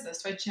what is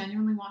this? Do I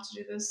genuinely want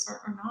to do this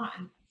or not?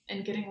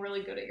 And getting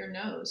really good at your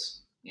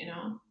nose.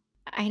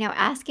 I know,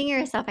 asking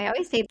yourself, I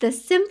always say the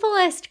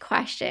simplest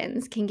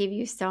questions can give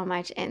you so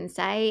much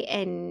insight.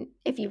 And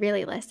if you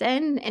really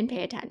listen and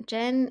pay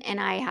attention, and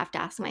I have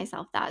to ask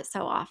myself that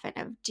so often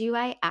of, do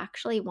I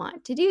actually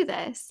want to do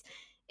this?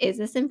 Is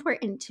this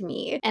important to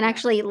me? And Yeah.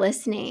 actually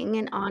listening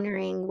and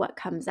honoring what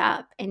comes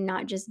up and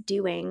not just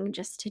doing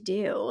just to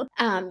do.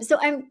 So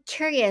I'm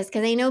curious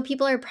because I know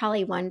people are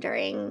probably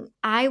wondering,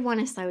 I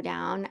want to slow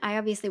down. I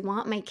obviously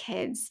want my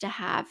kids to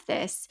have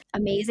this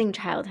amazing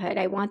childhood.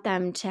 I want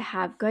them to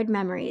have good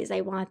memories.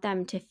 I want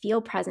them to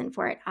feel present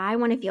for it. I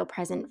want to feel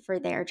present for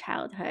their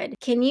childhood.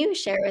 Can you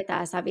share with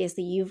us?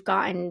 Obviously, you've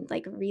gotten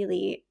like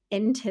really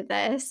into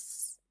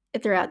this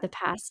throughout the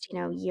past,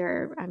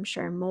 year, I'm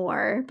sure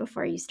more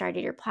before you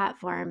started your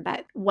platform,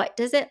 but what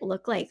does it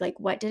look like? Like,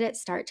 what did it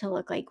start to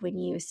look like when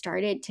you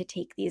started to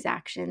take these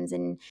actions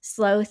and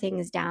slow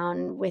things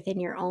down within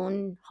your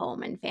own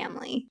home and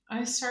family?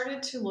 I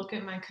started to look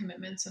at my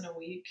commitments in a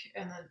week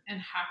and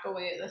hack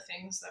away at the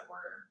things that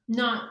were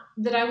not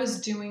that I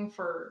was doing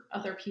for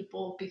other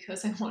people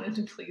because I wanted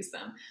to please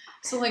them.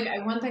 So like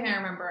one thing I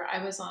remember,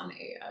 I was on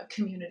a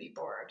community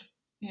board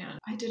and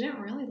I didn't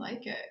really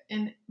like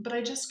it. But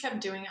I just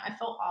kept doing it. I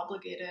felt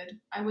obligated.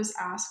 I was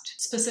asked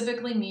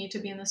specifically me to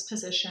be in this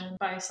position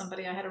by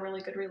somebody I had a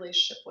really good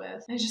relationship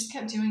with. I just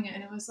kept doing it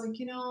and it was like,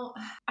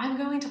 I'm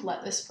going to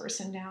let this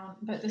person down,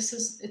 but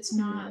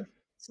Mm.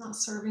 it's not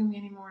serving me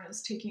anymore and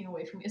it's taking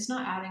away from me. It's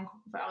not adding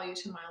value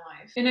to my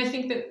life. And I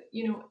think that,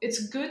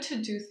 it's good to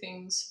do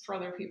things for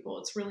other people.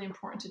 It's really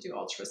important to do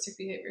altruistic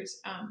behaviors.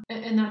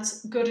 And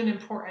that's good and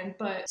important.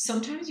 But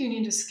sometimes you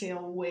need to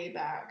scale way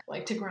back,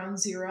 like to ground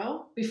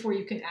zero before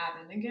you can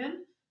add in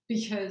again.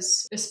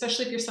 Because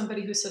especially if you're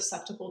somebody who's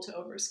susceptible to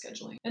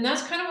overscheduling. And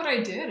that's kind of what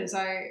I did is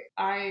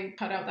I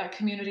cut out that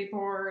community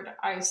board.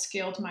 I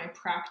scaled my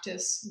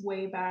practice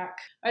way back.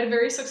 I had a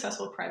very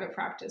successful private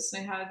practice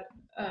and I had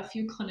a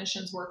few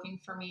clinicians working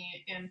for me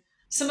and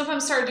some of them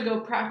started to go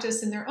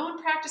practice in their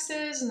own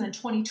practices, and then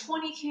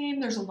 2020 came.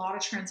 There's a lot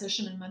of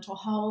transition in mental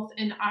health,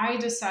 and I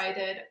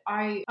decided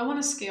I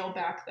want to scale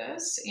back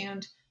this,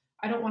 and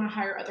I don't want to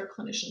hire other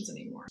clinicians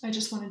anymore. I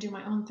just want to do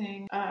my own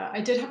thing.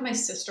 I did have my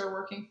sister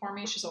working for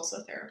me. She's also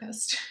a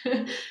therapist.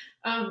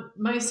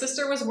 My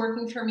sister was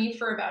working for me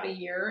for about a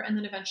year, and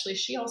then eventually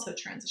she also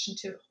transitioned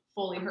to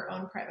fully her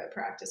own private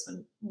practice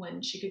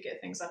when she could get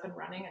things up and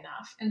running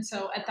enough. And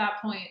so at that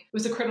point, it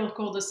was a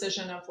critical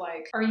decision of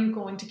like, are you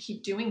going to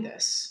keep doing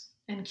this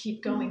and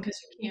keep going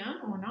because you can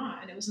or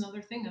not? And it was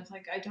another thing of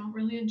like, I don't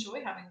really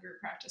enjoy having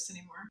group practice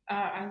anymore.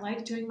 I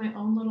like doing my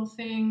own little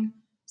thing.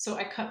 So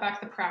I cut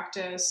back the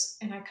practice,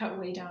 and I cut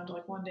way down to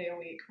like 1 day a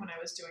week when I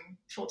was doing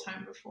full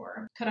time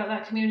before. Cut out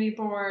that community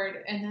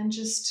board, and then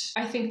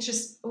I think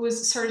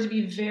started to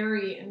be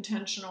very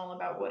intentional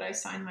about what I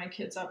sign my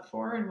kids up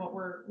for and what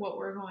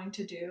we're going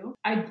to do.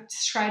 I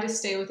try to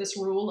stay with this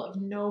rule of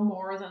no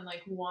more than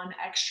like one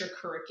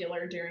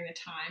extracurricular during a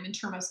time in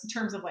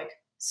terms of like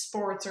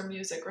sports or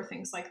music or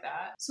things like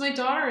that. So my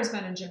daughter has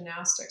been in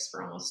gymnastics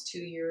for almost 2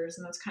 years,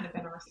 and that's kind of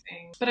been our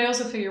thing. But I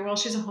also figure, well,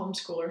 she's a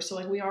homeschooler, so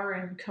like we are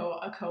in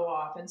a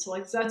co-op, and so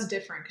like that's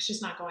different because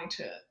she's not going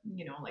to,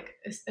 like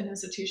an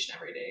institution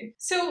every day.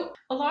 So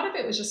a lot of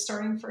it was just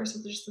starting first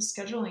with just the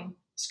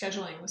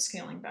scheduling with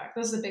scaling back.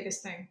 That's the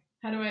biggest thing.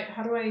 How do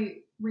I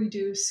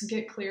reduce,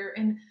 get clear?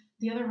 And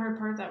the other hard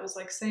part of that was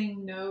like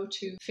saying no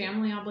to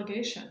family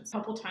obligations. A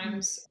couple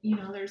times,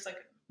 there's like,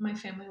 my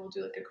family will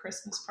do like a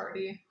Christmas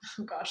party.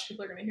 Oh gosh,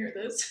 people are going to hear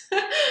this.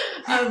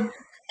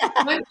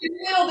 My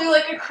family will do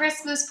like a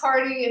Christmas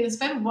party, and it's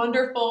been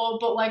wonderful.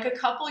 But like a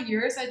couple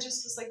years, I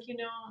just was like,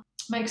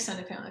 my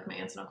extended family, like my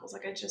aunts and uncles,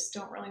 like I just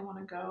don't really want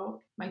to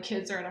go. My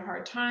kids are at a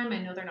hard time. I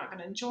know they're not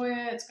going to enjoy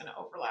it. It's going to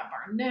overlap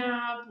our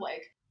nap.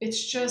 Like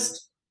it's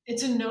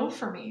a no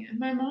for me. And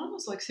my mom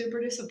was like super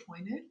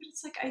disappointed, but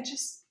it's like,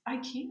 I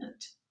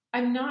can't.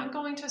 I'm not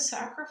going to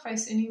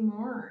sacrifice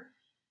anymore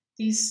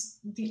these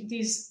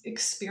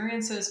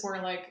experiences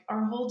where like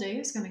our whole day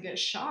is going to get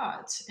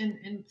shot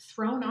and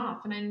thrown off.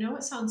 And I know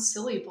it sounds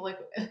silly, but like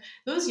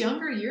those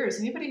younger years,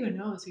 anybody who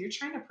knows, you're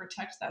trying to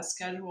protect that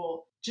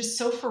schedule just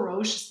so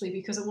ferociously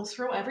because it will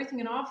throw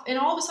everything off, and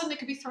all of a sudden it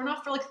could be thrown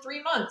off for like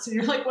 3 months, and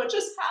you're like, what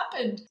just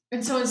happened?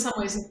 And so in some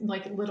ways,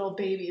 like little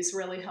babies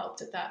really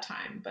helped at that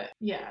time. But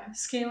yeah,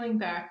 scaling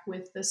back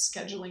with the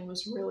scheduling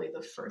was really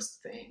the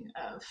first thing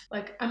of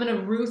like, I'm going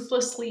to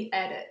ruthlessly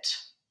edit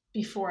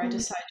before I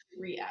decide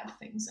to re-add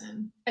things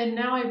in. And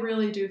now I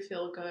really do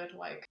feel good.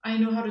 Like I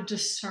know how to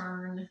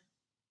discern,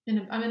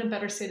 and I'm in a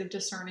better state of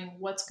discerning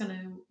what's going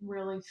to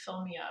really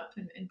fill me up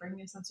and bring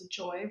me a sense of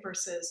joy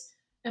versus,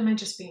 am I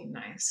just being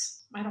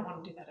nice? I don't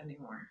want to do that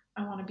anymore.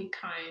 I want to be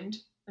kind.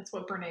 That's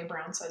what Brene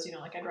Brown says,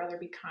 like I'd rather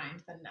be kind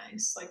than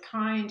nice. Like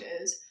kind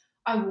is,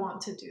 I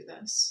want to do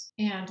this.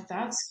 And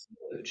that's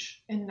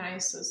huge. And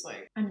nice is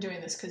like, I'm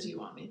doing this because you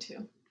want me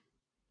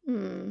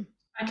to.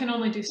 I can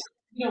only do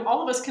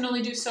all of us can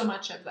only do so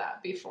much of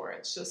that before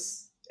it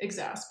just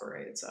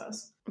exasperates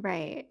us.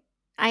 Right.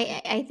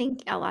 I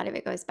think a lot of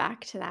it goes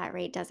back to that,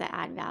 right? Does it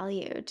add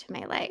value to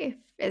my life?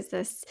 Is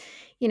this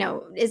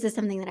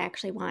something that I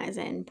actually want? Is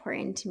it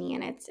important to me?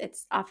 And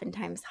it's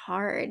oftentimes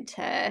hard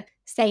to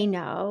say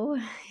no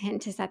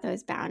and to set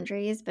those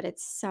boundaries, but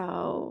it's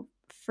so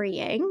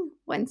freeing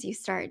once you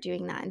start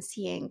doing that and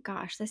seeing,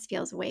 gosh, this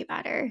feels way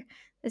better.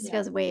 This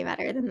feels way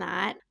better than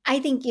that. I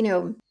think,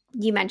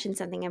 you mentioned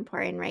something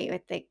important, right,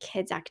 with the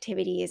kids'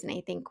 activities. And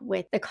I think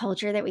with the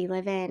culture that we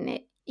live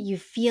in, you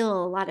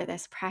feel a lot of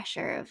this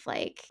pressure of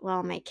like,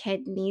 well, my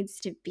kid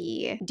needs to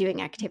be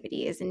doing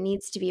activities and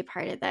needs to be a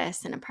part of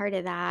this and a part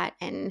of that.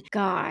 And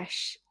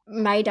gosh,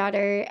 my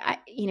daughter,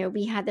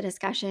 we had the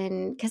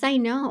discussion because I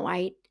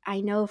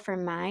know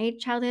from my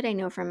childhood, I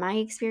know from my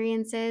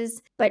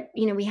experiences, but,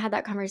 we had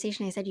that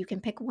conversation. I said, you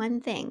can pick one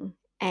thing.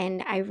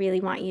 And I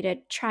really want you to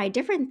try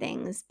different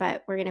things,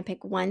 but we're going to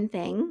pick one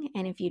thing.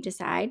 And if you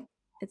decide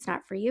it's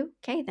not for you,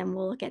 okay, then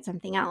we'll look at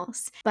something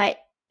else. But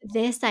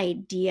this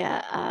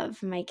idea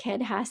of my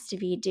kid has to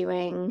be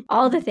doing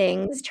all the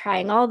things,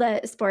 trying all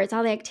the sports,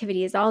 all the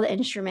activities, all the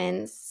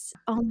instruments.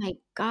 Oh my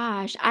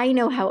gosh, I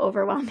know how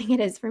overwhelming it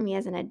is for me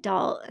as an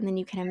adult. And then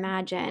you can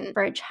imagine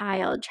for a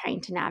child trying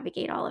to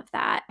navigate all of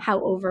that, how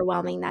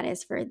overwhelming that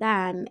is for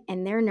them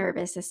and their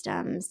nervous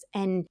systems.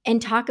 And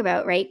talk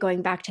about, right,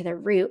 going back to the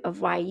root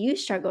of why you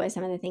struggle with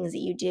some of the things that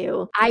you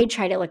do. I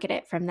try to look at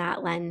it from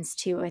that lens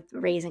too, with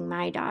raising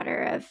my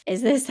daughter of,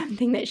 is this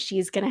something that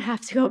she's going to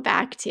have to go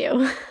back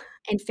to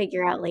and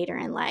figure out later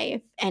in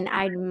life? And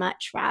I'd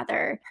much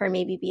rather her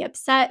maybe be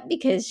upset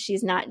because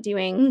she's not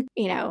doing,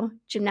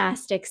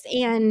 gymnastics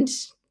and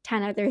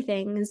 10 other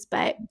things,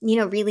 but,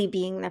 really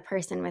being the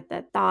person with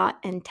the thought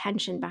and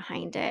tension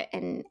behind it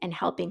and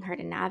helping her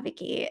to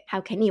navigate.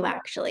 How can you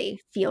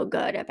actually feel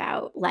good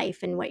about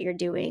life and what you're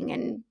doing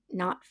and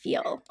not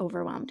feel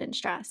overwhelmed and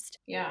stressed?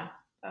 Yeah.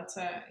 That's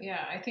it.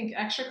 Yeah, I think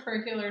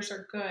extracurriculars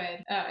are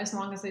good as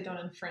long as they don't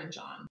infringe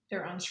on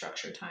their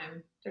unstructured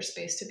time, their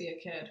space to be a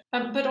kid.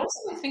 But also,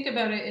 I think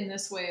about it in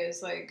this way: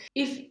 is like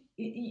if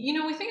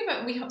we think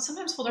about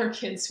sometimes hold our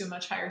kids to a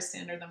much higher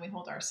standard than we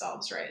hold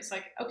ourselves, right? It's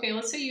like, okay,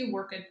 let's say you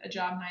work a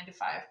job 9 to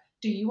 5.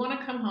 Do you want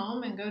to come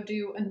home and go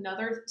do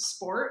another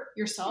sport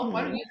yourself?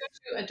 Why don't you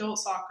go to adult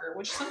soccer,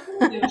 which some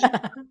people do?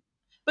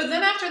 But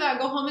then after that,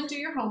 go home and do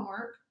your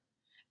homework.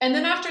 And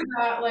then after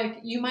that, like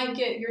you might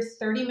get your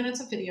 30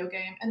 minutes of video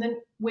game and then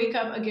wake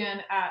up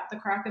again at the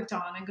crack of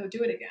dawn and go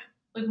do it again.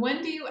 Like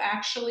when do you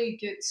actually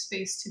get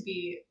space to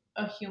be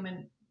a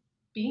human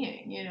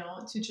being,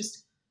 to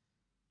just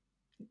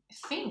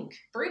think,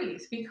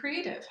 breathe, be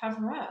creative, have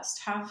rest,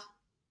 have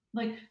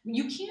like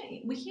we can't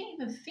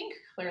even think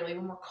clearly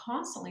when we're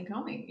constantly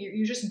going.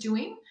 You're just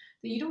doing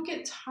that. You don't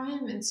get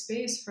time and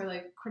space for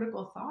like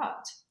critical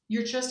thought.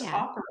 You're just Yeah.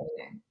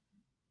 operating,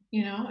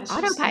 it's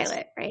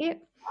Autopilot, right?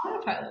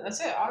 autopilot.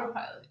 That's it.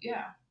 Autopilot.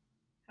 Yeah.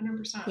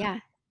 100%. Yeah.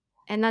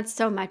 And that's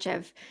so much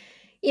of,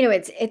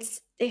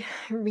 it's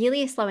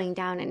really slowing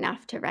down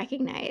enough to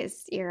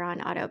recognize you're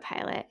on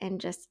autopilot and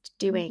just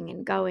doing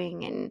and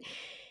going. And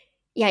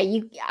yeah,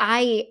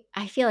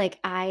 I feel like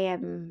I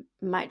am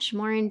much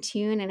more in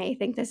tune. And I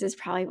think this is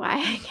probably why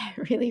I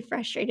get really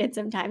frustrated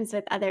sometimes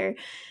with other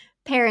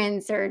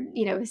parents or,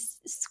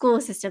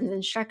 school systems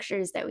and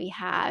structures that we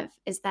have,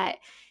 is that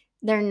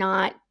they're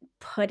not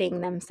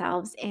putting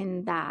themselves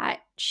in that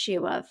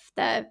shoe of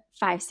the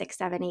 5, 6,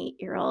 7, 8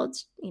 year old,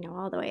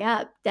 all the way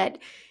up, that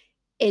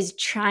is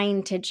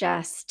trying to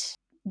just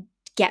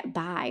get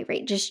by,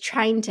 right? Just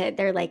trying to,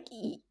 they're like,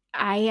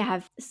 I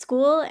have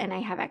school and I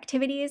have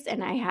activities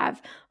and I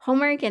have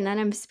homework and then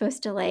I'm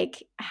supposed to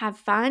like have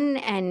fun.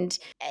 And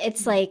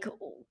it's like,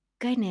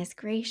 goodness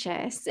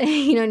gracious,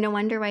 no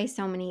wonder why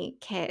so many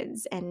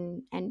kids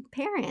and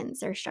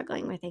parents are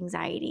struggling with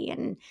anxiety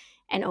and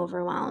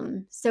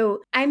overwhelm.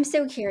 So I'm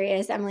so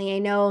curious, Emily. I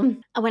know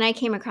when I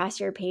came across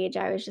your page,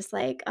 I was just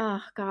like,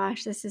 oh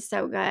gosh, this is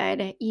so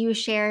good. You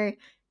share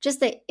just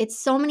that it's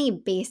so many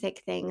basic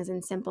things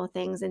and simple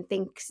things and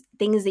things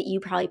that you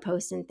probably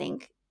post and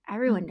think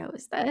everyone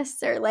knows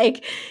this, or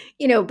like,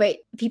 but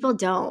people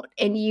don't.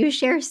 And you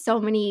share so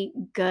many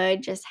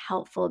good, just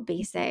helpful,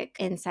 basic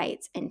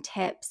insights and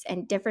tips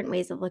and different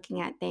ways of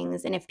looking at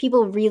things. And if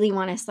people really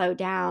want to slow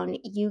down,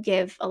 you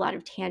give a lot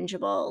of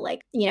tangible,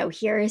 like,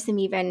 here are some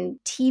even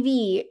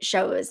TV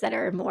shows that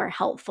are more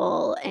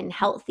helpful and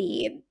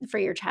healthy for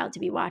your child to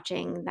be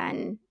watching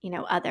than,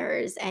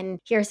 others. And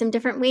here are some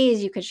different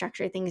ways you could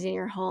structure things in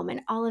your home.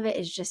 And all of it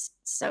is just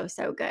so,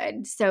 so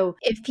good. So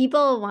if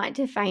people want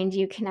to find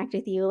you, connect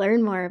with you,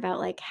 learn more about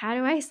like, how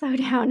do I slow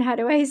down? How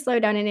do I slow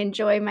down and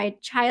enjoy my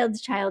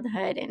child's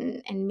childhood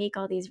and make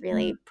all these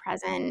really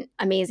present,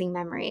 amazing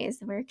memories?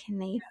 Where can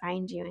they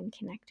find you and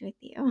connect with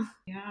you?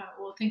 Yeah.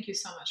 Well, thank you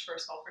so much,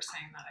 first of all, for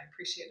saying that. I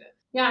appreciate it.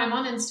 Yeah, I'm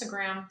on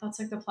Instagram. That's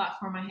like the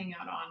platform I hang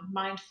out on,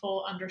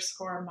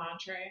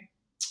 mindful_madre.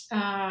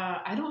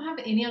 I don't have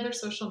any other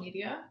social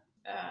media.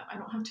 I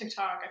don't have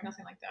TikTok. I have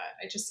nothing like that.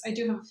 I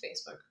do have a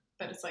Facebook,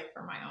 but it's like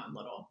for my own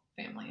little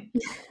family.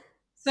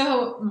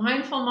 So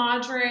mindful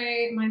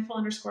madre,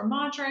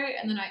 mindful_madre.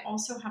 And then I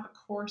also have a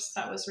course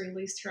that was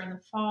released here in the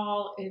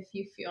fall. If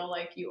you feel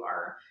like you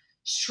are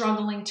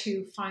struggling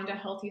to find a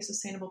healthy,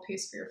 sustainable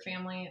pace for your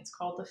family, it's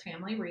called the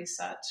Family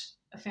Reset,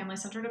 a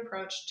family-centered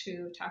approach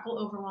to tackle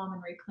overwhelm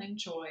and reclaim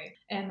joy.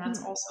 And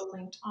that's also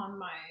linked on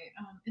my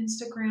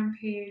Instagram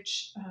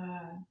page.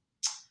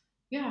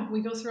 Yeah,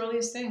 we go through all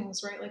these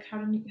things, right? Like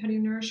how do you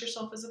nourish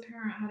yourself as a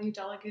parent? How do you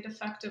delegate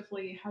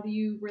effectively? How do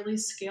you really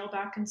scale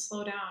back and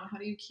slow down? How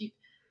do you keep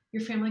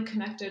your family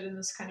connected in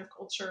this kind of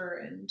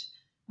culture? And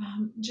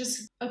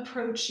just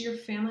approach your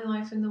family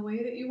life in the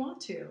way that you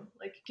want to.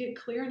 Like get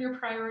clear on your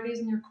priorities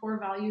and your core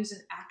values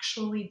and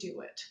actually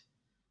do it.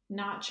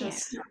 Not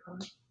just,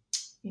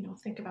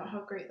 think about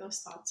how great those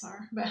thoughts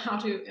are, but how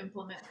to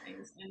implement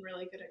things and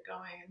really get it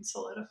going and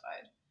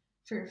solidified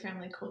for your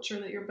family culture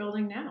that you're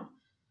building now.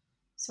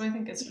 So I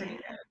think it's pretty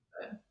good,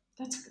 but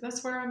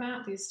that's where I'm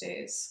at these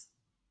days.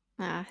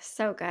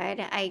 So good.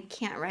 I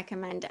can't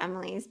recommend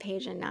Emily's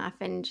page enough.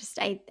 And just,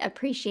 I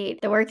appreciate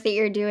the work that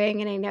you're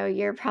doing. And I know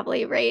you're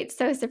probably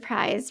so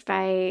surprised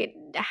by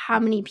how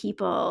many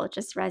people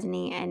just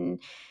resonate and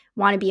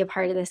want to be a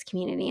part of this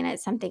community. And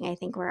it's something I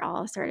think we're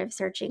all sort of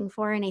searching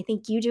for. And I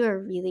think you do a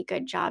really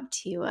good job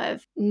too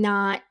of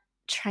not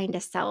trying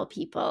to sell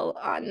people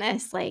on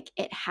this. Like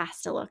it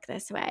has to look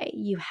this way.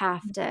 You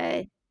have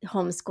to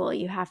homeschool,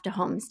 you have to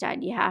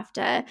homestead, you have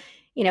to,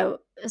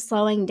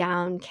 slowing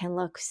down can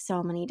look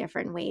so many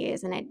different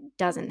ways, and it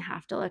doesn't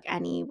have to look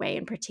any way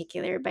in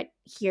particular, but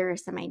here are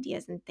some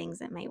ideas and things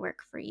that might work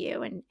for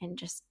you, and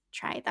just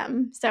try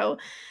them. So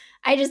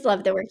I just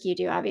love the work you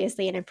do,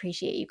 obviously, and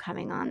appreciate you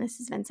coming on. This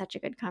has been such a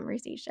good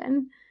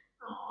conversation.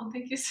 Oh,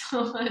 thank you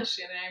so much,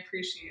 Shannon. I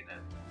appreciate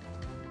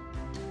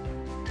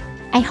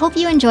it. I hope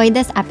you enjoyed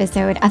this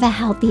episode of A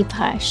Healthy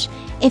Push.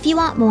 If you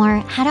want more,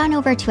 head on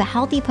over to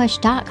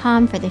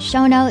ahealthypush.com for the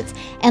show notes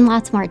and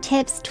lots more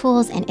tips,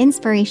 tools, and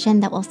inspiration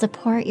that will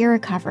support your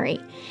recovery.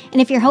 And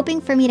if you're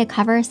hoping for me to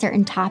cover a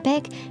certain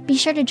topic, be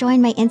sure to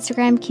join my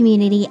Instagram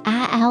community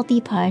at A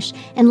Healthy Push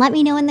and let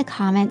me know in the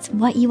comments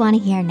what you want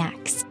to hear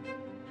next.